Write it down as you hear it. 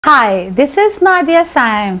Hi, this is Nadia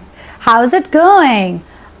Saim. How's it going?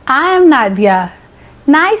 I am Nadia.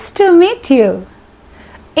 Nice to meet you.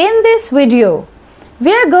 In this video,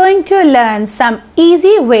 we are going to learn some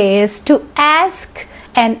easy ways to ask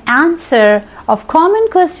and answer of common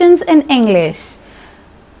questions in English.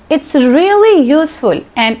 It's really useful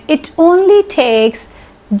and it only takes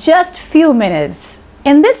just few minutes.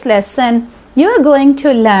 In this lesson, you are going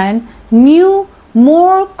to learn new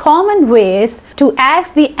more common ways to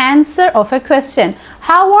ask the answer of a question.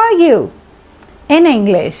 How are you? In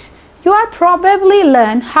English, you are probably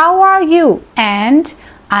learn how are you and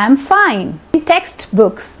I'm fine in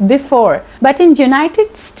textbooks before, but in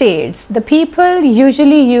United States, the people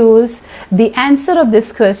usually use the answer of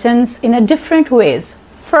these questions in a different ways.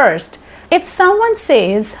 First, if someone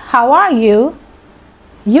says, how are you?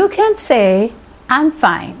 You can say, I'm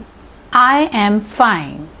fine. I am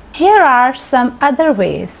fine. Here are some other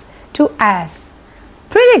ways to ask.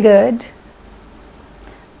 Pretty good.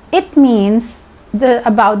 It means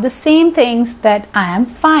about the same things that I am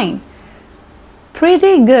fine.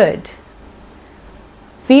 Pretty good.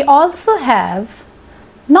 We also have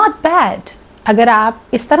not bad. अगर आप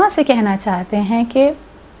इस तरह से कहना चाहते हैं कि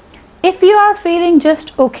if you are feeling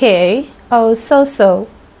just okay or so,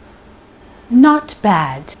 not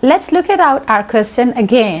bad. Let's look at our question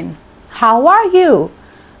again. How are you?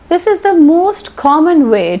 This is the most common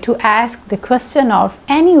way to ask the question of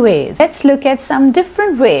any ways. Let's look at some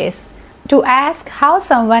different ways to ask how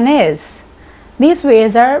someone is. These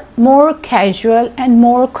ways are more casual and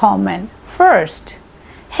more common. First,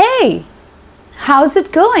 hey, how's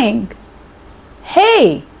it going?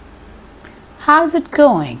 Hey, how's it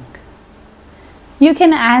going? You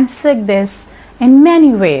can answer this in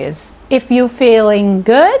many ways. If you're feeling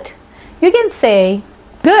good, you can say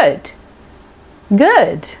good,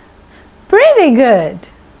 good. Pretty good.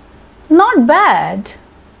 Not bad.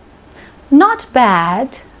 Not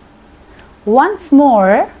bad. Once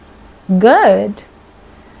more. Good.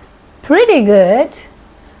 Pretty good.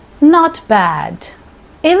 Not bad.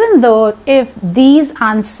 Even though if these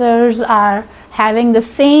answers are having the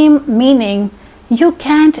same meaning, you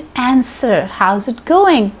can't answer how's it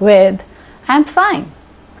going with I'm fine.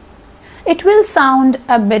 It will sound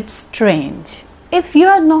a bit strange. If you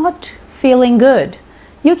are not feeling good,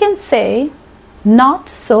 you can say not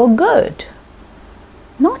so good,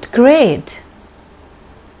 not great,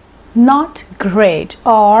 not great,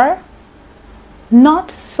 or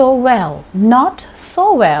not so well, not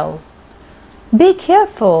so well. Be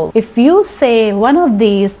careful. If you say one of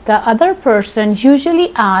these, the other person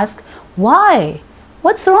usually asks why,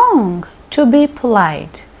 what's wrong, to be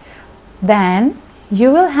polite. Then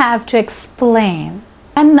you will have to explain.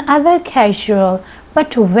 Another casual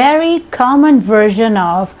but very common version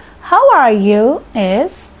of how are you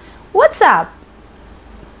is what's up?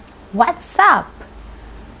 What's up?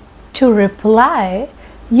 To reply,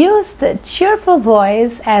 use the cheerful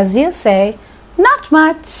voice as you say not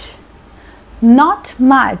much, not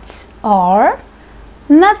much, or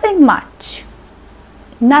nothing much,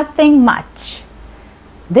 nothing much.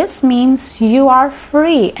 This means you are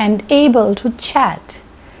free and able to chat.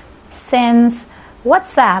 Since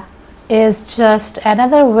what's up is just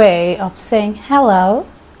another way of saying hello,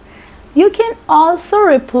 you can also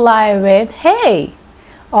reply with hey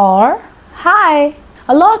or hi.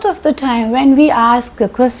 A lot of the time when we ask a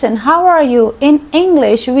question, how are you, in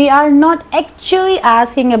English, we are not actually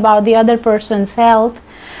asking about the other person's health.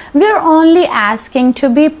 We are only asking to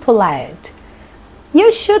be polite.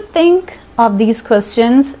 You should think of these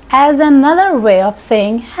questions as another way of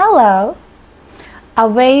saying hello,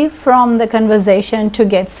 away from the conversation to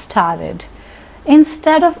get started,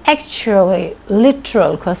 instead of actually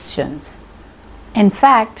literal questions. In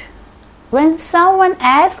fact, when someone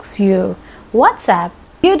asks you what's up,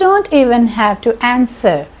 you don't even have to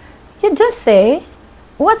answer. You just say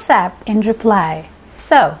what's up in reply.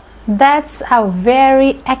 So that's a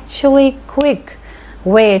very actually quick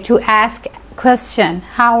way to ask question,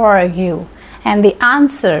 how are you? And the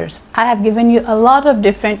answers, I have given you a lot of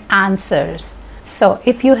different answers. So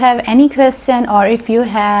if you have any question, or if you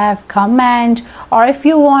have comment, or if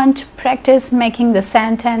you want to practice making the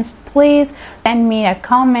sentence, please send me a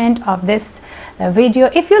comment of this video.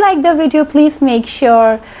 If you like the video, please make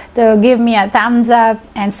sure to give me a thumbs up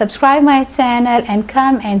and subscribe my channel and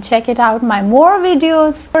come and check it out my more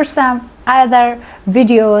videos for some other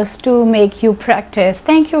videos to make you practice.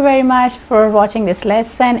 Thank you very much for watching this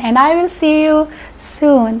lesson and I will see you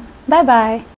soon. Bye bye.